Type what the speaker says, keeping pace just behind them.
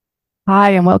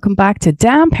Hi, and welcome back to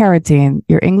Damn Parenting,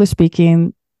 your English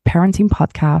speaking parenting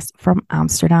podcast from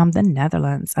Amsterdam, the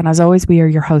Netherlands. And as always, we are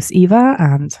your hosts, Eva,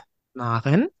 and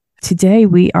Maren. today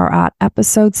we are at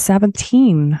episode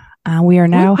 17. And we are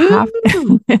now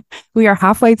Woohoo! we are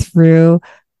halfway through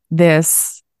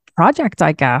this project,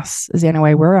 I guess, is the only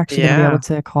way we're actually going to be able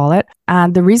Yeah. to call it.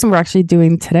 And the reason we're actually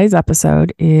doing today's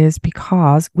episode is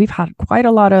because we've had quite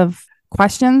a lot of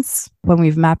questions when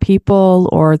we've met people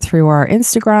or through our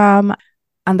Instagram.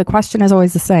 And the question is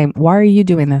always the same. Why are you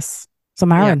doing this? So, Yeah.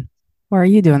 Maren, why are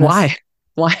you doing this? Why?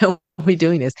 Why are we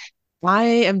doing this? I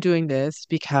am doing this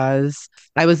because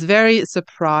I was very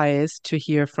surprised to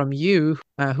hear from you,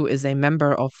 who is a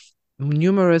member of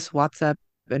numerous WhatsApp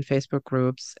and Facebook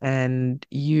groups, and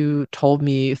you told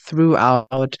me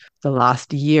throughout the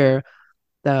last year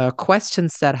the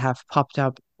questions that have popped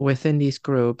up within these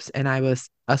groups, and I was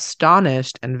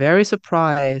astonished and very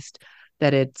surprised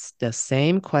that it's the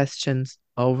same questions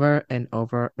over and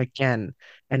over again.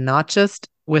 And not just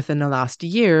within the last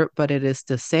year, but it is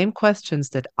the same questions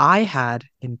that I had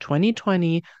in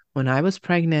 2020 when I was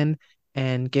pregnant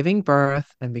and giving birth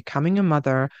and becoming a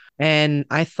mother. And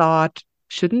I thought,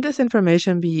 shouldn't this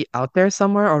information be out there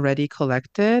somewhere already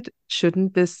collected?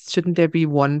 Shouldn't there be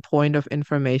one point of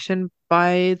information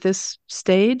by this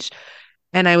stage?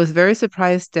 And I was very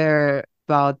surprised there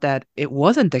about that it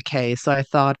wasn't the case. So I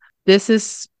thought this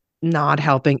is not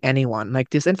helping anyone. Like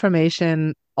this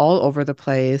information all over the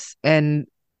place and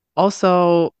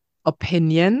also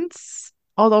opinions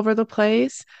all over the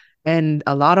place and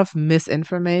a lot of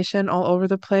misinformation all over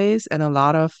the place and a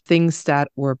lot of things that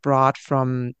were brought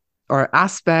from or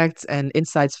aspects and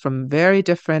insights from very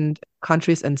different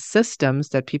countries and systems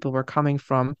that people were coming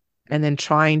from, and then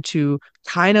trying to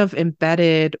kind of embed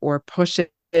it or push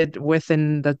it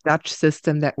within the Dutch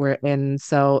system that we're in.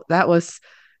 So that was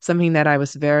something that I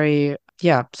was very,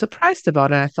 yeah, surprised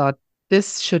about. And I thought,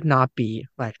 this should not be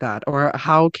like that. Or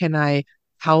how can I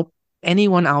help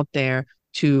anyone out there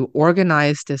to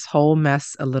organize this whole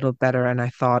mess a little better? And I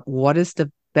thought, what is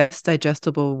the best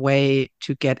digestible way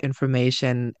to get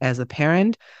information as a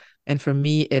parent? And for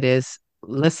me, it is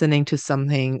listening to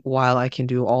something while I can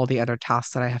do all the other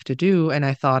tasks that I have to do. And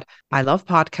I thought, I love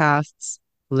podcasts.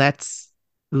 Let's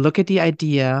look at the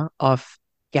idea of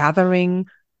gathering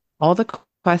all the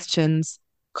questions,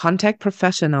 contact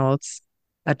professionals,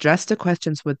 address the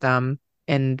questions with them,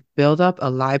 and build up a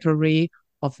library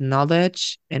of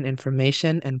knowledge and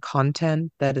information and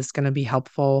content that is going to be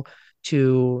helpful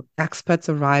to expats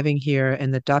arriving here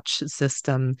in the Dutch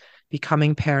system,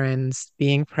 becoming parents,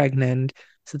 being pregnant.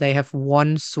 So they have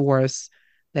one source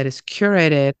that is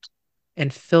curated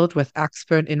and filled with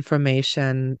expert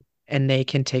information, and they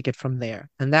can take it from there.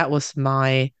 And that was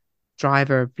my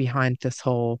driver behind this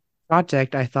whole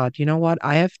project. I thought, you know what?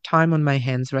 I have time on my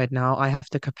hands right now. I have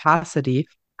the capacity.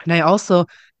 And I also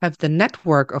have the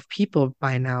network of people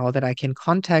by now that I can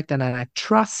contact and I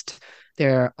trust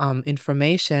their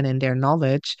information and their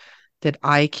knowledge that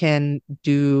I can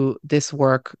do this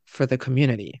work for the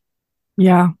community.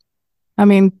 Yeah. I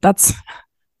mean, I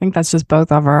think that's just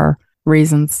both of our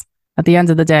reasons. At the end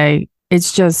of the day,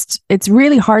 it's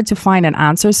really hard to find an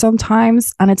answer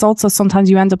sometimes. And it's also sometimes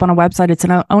you end up on a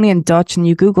website, only in Dutch and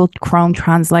you Google Chrome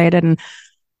translate it and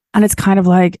it's kind of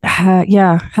like,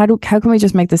 yeah, how can we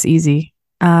just make this easy?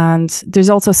 And there's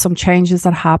also some changes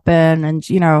that happen and,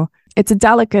 it's a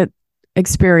delicate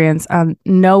experience and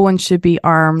no one should be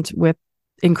armed with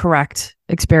incorrect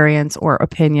experience or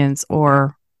opinions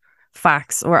or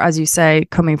facts, or as you say,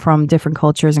 coming from different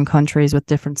cultures and countries with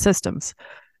different systems.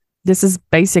 This is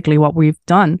basically what we've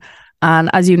done. And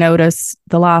as you notice,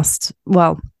 the last,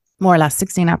 well, more or less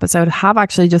 16 episodes have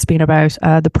actually just been about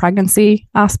the pregnancy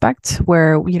aspect,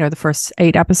 where, the first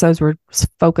 8 episodes were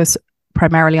focused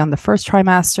primarily on the first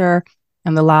trimester.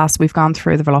 And the last, we've gone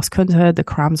through the Verloskundige, the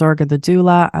Kraamzorger, the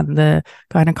doula, and the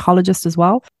gynecologist as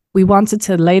well. We wanted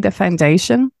to lay the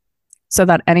foundation so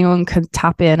that anyone could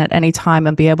tap in at any time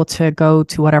and be able to go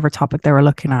to whatever topic they were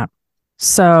looking at.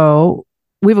 So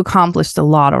we've accomplished a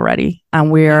lot already,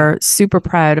 and we're super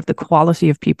proud of the quality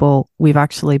of people we've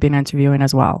actually been interviewing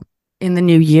as well. In the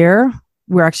new year,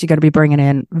 we're actually going to be bringing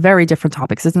in very different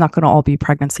topics. It's not going to all be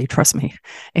pregnancy, trust me.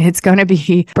 It's going to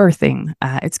be birthing.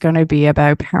 It's going to be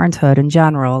about parenthood in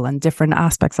general and different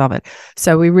aspects of it.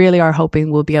 So we really are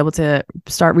hoping we'll be able to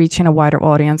start reaching a wider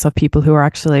audience of people who are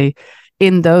actually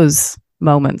in those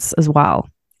moments as well.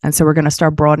 And so we're going to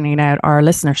start broadening out our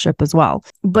listenership as well.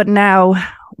 But now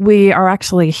we are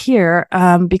actually here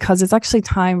because it's actually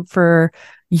time for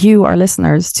you, our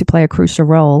listeners, to play a crucial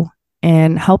role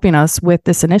in helping us with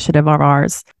this initiative of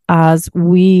ours, as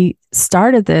we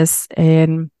started this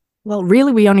in Well,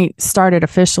 really, we only started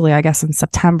officially, I guess, in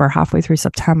September, halfway through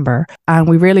September. And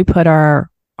we really put our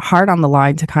heart on the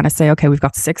line to kind of say, okay, we've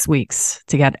got 6 weeks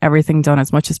to get everything done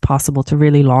as much as possible to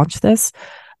really launch this.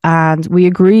 And we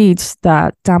agreed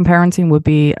that Damn Parenting would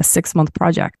be a 6 month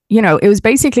project. It was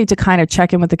basically to kind of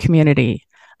check in with the community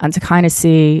and to kind of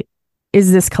see,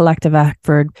 is this collective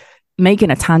effort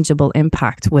making a tangible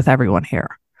impact with everyone here?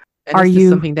 And Are is this you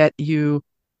something that you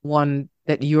want,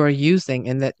 that you are using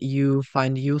and that you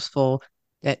find useful,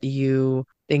 that you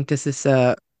think this is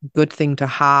a good thing to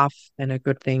have and a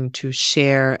good thing to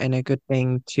share and a good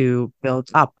thing to build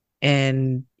up?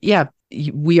 And yeah,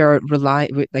 we rely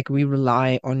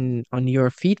on your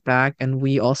feedback, and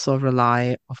we also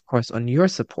rely, of course, on your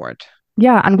support.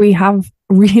 Yeah, and we have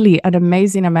really an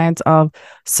amazing amount of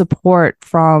support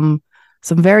from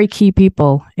some very key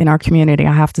people in our community.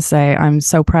 I have to say, I'm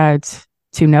so proud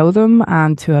to know them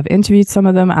and to have interviewed some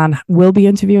of them and will be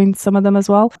interviewing some of them as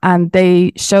well. And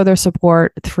they show their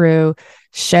support through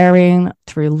sharing,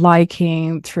 through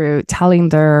liking, through telling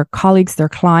their colleagues, their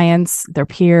clients, their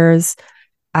peers.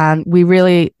 And we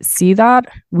really see that.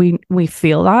 We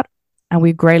feel that and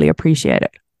we greatly appreciate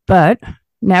it. But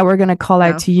now we're going to call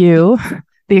out Yeah. to you,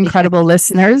 the Yeah. incredible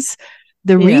listeners.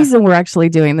 The Yeah. reason we're actually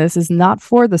doing this is not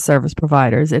for the service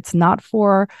providers. It's not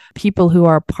for people who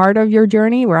are part of your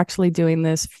journey. We're actually doing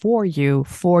this for you,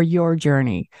 for your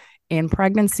journey in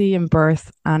pregnancy, in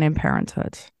birth, and in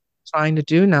parenthood. Trying to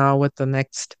do now with the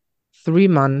next 3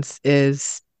 months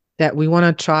is that we want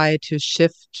to try to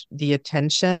shift the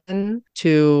attention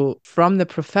to from the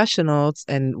professionals,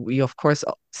 and we of course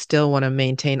still want to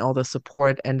maintain all the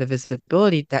support and the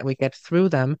visibility that we get through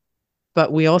them,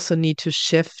 but we also need to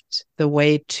shift the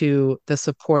way to the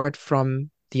support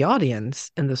from the audience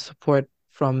and the support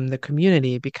from the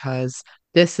community, because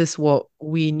this is what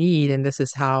we need and this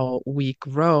is how we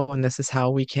grow and this is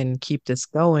how we can keep this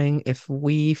going if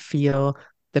we feel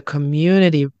the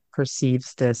community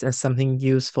perceives this as something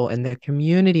useful and the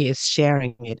community is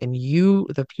sharing it, and you,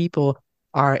 the people,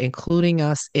 are including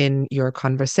us in your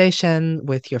conversation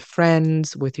with your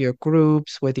friends, with your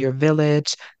groups, with your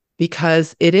village,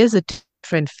 because it is a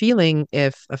different feeling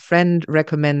if a friend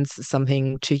recommends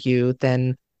something to you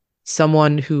than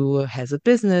someone who has a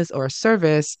business or a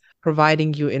service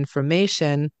providing you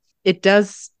information. It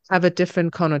does have a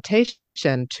different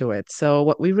connotation to it. So,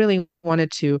 what we really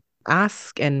wanted to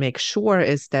ask and make sure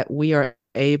is that we are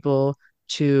able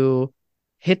to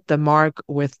hit the mark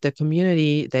with the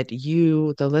community, that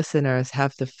you, the listeners,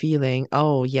 have the feeling,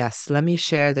 oh, yes, let me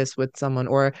share this with someone.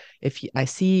 Or if I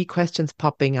see questions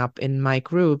popping up in my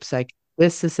groups, like,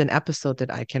 this is an episode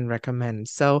that I can recommend.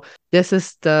 So this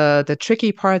is the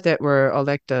tricky part that we're, or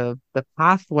like the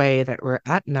pathway that we're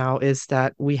at now, is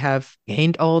that we have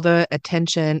gained all the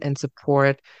attention and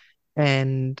support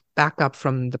and backup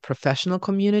from the professional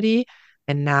community.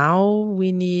 And now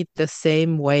we need the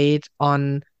same weight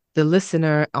on the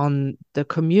listener, on the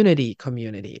community.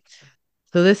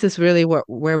 So this is really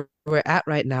where we're at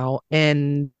right now.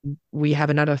 And we have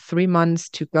another 3 months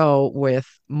to go with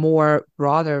more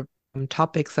broader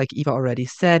topics, like Eva already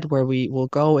said, where we will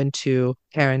go into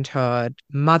parenthood,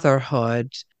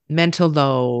 motherhood, mental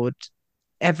load,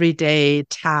 everyday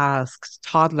tasks,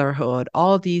 toddlerhood,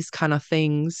 all these kind of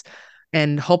things.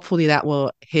 And hopefully that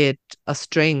will hit a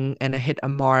string and hit a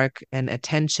mark and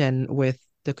attention with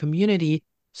the community.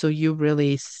 So you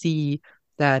really see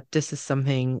that this is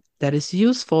something that is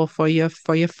useful for your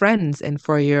friends and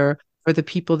for the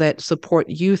people that support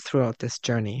you throughout this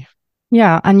journey.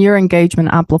 Yeah, and your engagement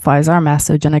amplifies our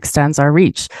message and extends our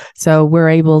reach. So we're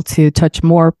able to touch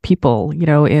more people,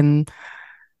 in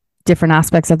different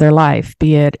aspects of their life,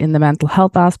 be it in the mental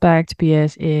health aspect, be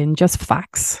it in just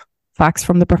facts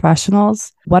from the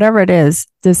professionals, whatever it is.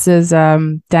 This is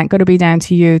going to be down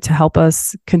to you to help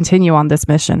us continue on this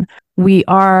mission. We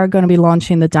are going to be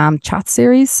launching the Damn Chat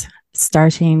series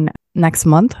starting next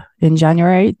month in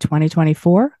January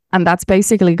 2024. And that's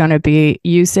basically going to be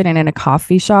you sitting in a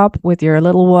coffee shop with your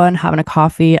little one, having a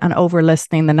coffee and over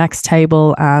listening the next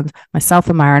table, and myself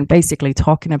and Maren basically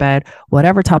talking about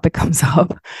whatever topic comes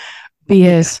up, be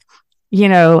it,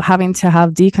 having to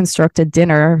have deconstructed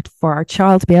dinner for our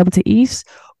child to be able to eat,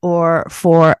 or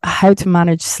for how to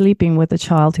manage sleeping with a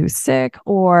child who's sick,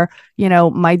 or,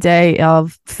 my day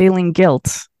of feeling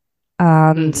guilt.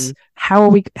 And how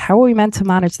are we meant to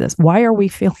manage this? Why are we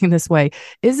feeling this way?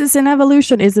 Is this in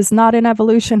evolution? Is this not in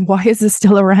evolution? Why is this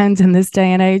still around in this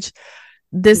day and age?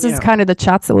 This is kind of the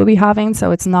chats that we'll be having. So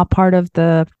it's not part of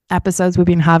the episodes we've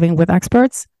been having with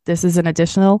experts. This is an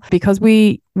additional, because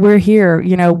we're here,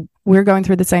 we're going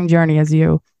through the same journey as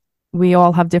you. We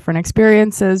all have different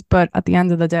experiences, but at the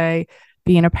end of the day,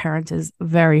 being a parent is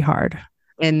very hard.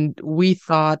 And we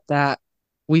thought that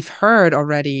we've heard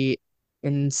already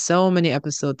in so many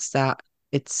episodes that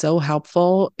it's so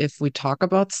helpful if we talk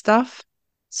about stuff.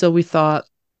 So we thought,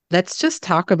 let's just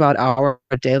talk about our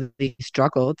daily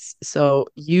struggles so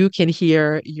you can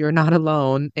hear you're not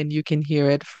alone and you can hear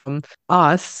it from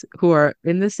us who are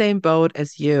in the same boat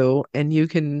as you. And you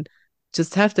can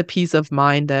just have the peace of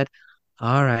mind that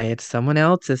all right, someone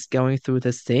else is going through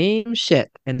the same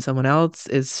shit and someone else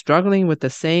is struggling with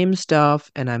the same stuff,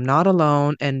 and I'm not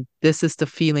alone. And this is the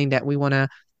feeling that we want to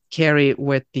carry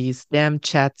with these damn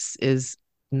chats is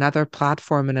another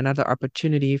platform and another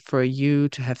opportunity for you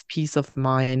to have peace of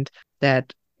mind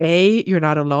that A, you're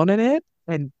not alone in it,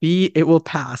 and B, it will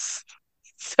pass.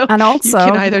 So And you can also,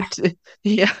 either,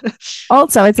 yeah,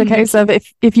 also, it's a you case can, of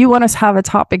if you want to have a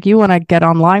topic you want to get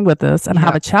online with us and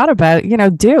have yeah, a chat about,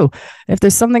 do. If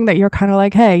there's something that you're kind of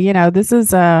like, hey, this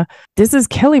is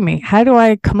killing me. How do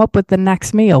I come up with the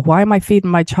next meal? Why am I feeding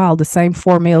my child the same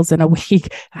 4 meals in a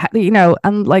week?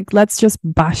 And like let's just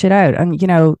bash it out.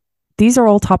 And these are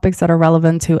all topics that are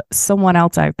relevant to someone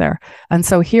else out there. And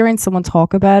so hearing someone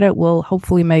talk about it will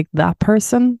hopefully make that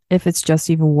person, if it's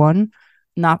just even one,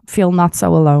 not feel not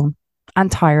so alone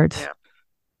and tired. yeah.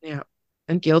 Yeah.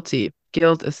 And guilty.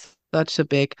 Guilt is such a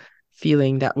big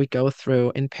feeling that we go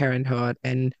through in parenthood.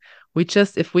 And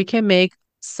if we can make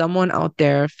someone out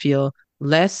there feel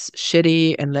less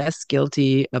shitty and less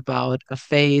guilty about a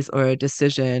phase or a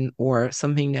decision or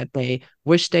something that they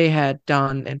wish they had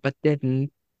done and but didn't,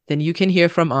 then you can hear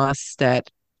from us that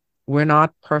we're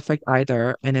not perfect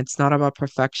either. And it's not about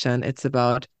perfection. It's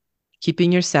about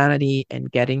keeping your sanity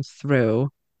and getting through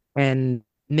and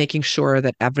making sure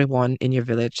that everyone in your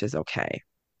village is okay.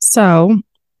 So,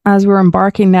 as we're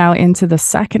embarking now into the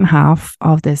second half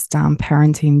of this damn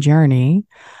parenting journey,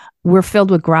 we're filled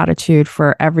with gratitude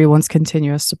for everyone's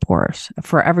continuous support,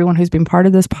 for everyone who's been part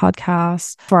of this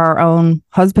podcast, for our own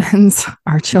husbands,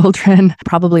 our children,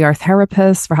 probably our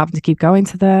therapists for having to keep going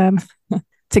to them.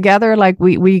 Together, like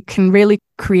we can really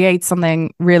create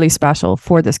something really special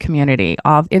for this community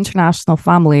of international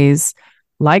families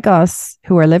like us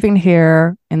who are living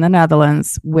here in the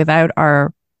Netherlands without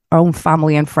our own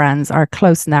family and friends, our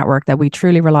close network that we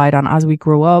truly relied on as we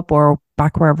grew up or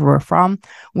back wherever we're from.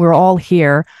 We're all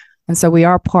here. And so we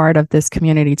are part of this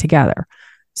community together.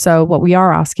 So what we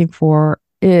are asking for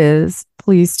is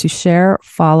please to share,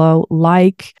 follow,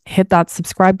 like, hit that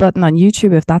subscribe button on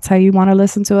YouTube if that's how you want to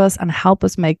listen to us, and help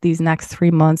us make these next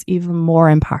 3 months even more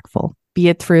impactful. Be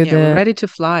it through Yeah, we're the ready to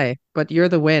fly, but you're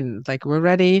the wind. Like we're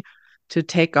ready to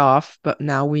take off, but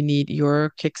now we need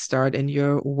your kickstart and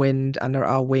your wind under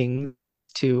our wing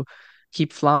to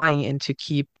keep flying and to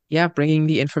keep, yeah, bringing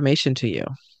the information to you.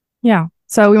 Yeah.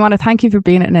 So we want to thank you for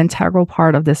being an integral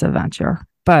part of this adventure.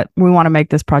 But we want to make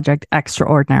this project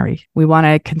extraordinary. We want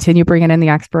to continue bringing in the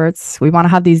experts. We want to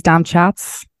have these damn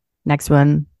chats. Next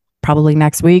one, probably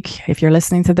next week, if you're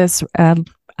listening to this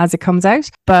as it comes out.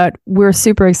 But we're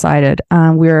super excited.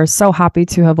 And we're so happy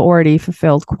to have already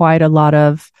fulfilled quite a lot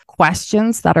of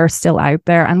questions that are still out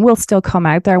there and will still come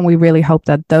out there. And we really hope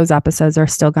that those episodes are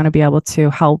still going to be able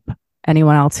to help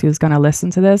anyone else who's going to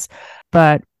listen to this.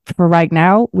 But for right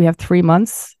now, we have 3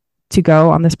 months to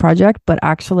go on this project. But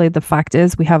actually, the fact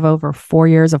is we have over 4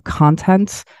 years of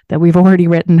content that we've already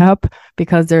written up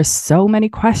because there's so many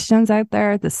questions out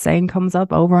there. The same comes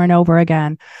up over and over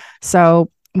again. So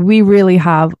we really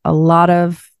have a lot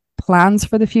of plans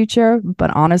for the future. But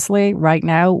honestly, right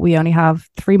now, we only have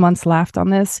 3 months left on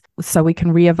this. So we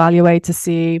can reevaluate to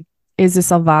see, is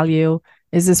this of value?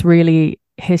 Is this really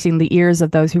hitting the ears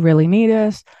of those who really need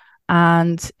it?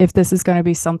 And if this is going to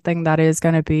be something that is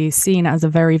going to be seen as a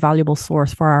very valuable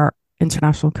source for our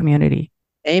international community.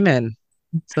 Amen.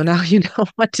 So now you know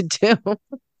what to do.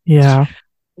 Yeah.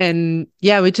 And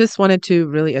yeah, we just wanted to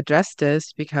really address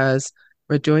this because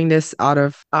we're doing this out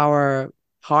of our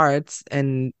hearts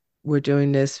and we're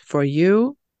doing this for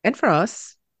you and for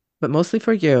us, but mostly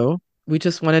for you. We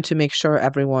just wanted to make sure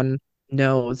everyone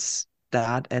knows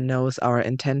that and knows our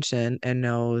intention and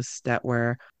knows that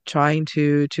we're trying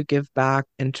to give back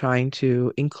and trying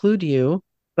to include you,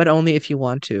 but only if you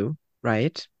want to,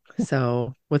 right?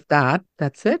 So with that,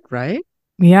 that's it, right?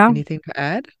 Yeah. Anything to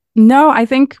add? No, I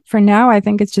think for now, I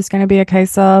think it's just going to be a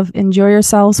case of enjoy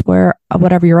yourselves where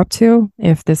whatever you're up to.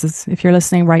 If you're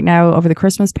listening right now over the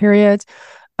Christmas period,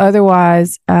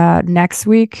 otherwise, next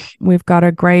week we've got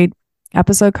a great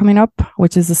episode coming up,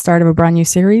 which is the start of a brand new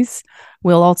series.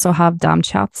 We'll also have damn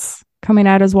chats coming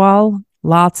out as well.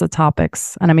 Lots of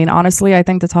topics. And I mean, honestly, I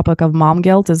think the topic of mom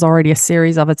guilt is already a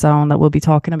series of its own that we'll be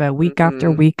talking about week after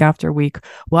Mm-hmm. week after week.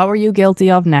 What were you guilty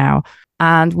of now?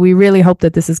 And we really hope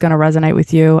that this is going to resonate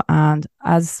with you. And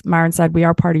as Maren said, we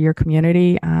are part of your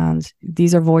community, and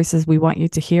these are voices we want you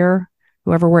to hear.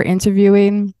 Whoever we're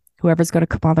interviewing, whoever's going to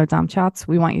come on their damn chats,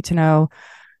 we want you to know,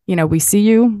 we see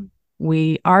you,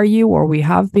 we are you, or we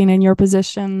have been in your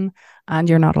position, and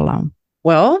you're not alone.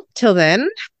 Well, till then,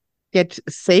 get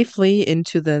safely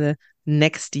into the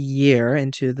next year,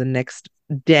 into the next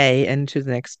day, into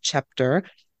the next chapter,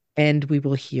 and we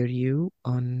will hear you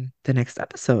on the next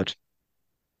episode.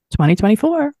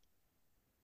 2024.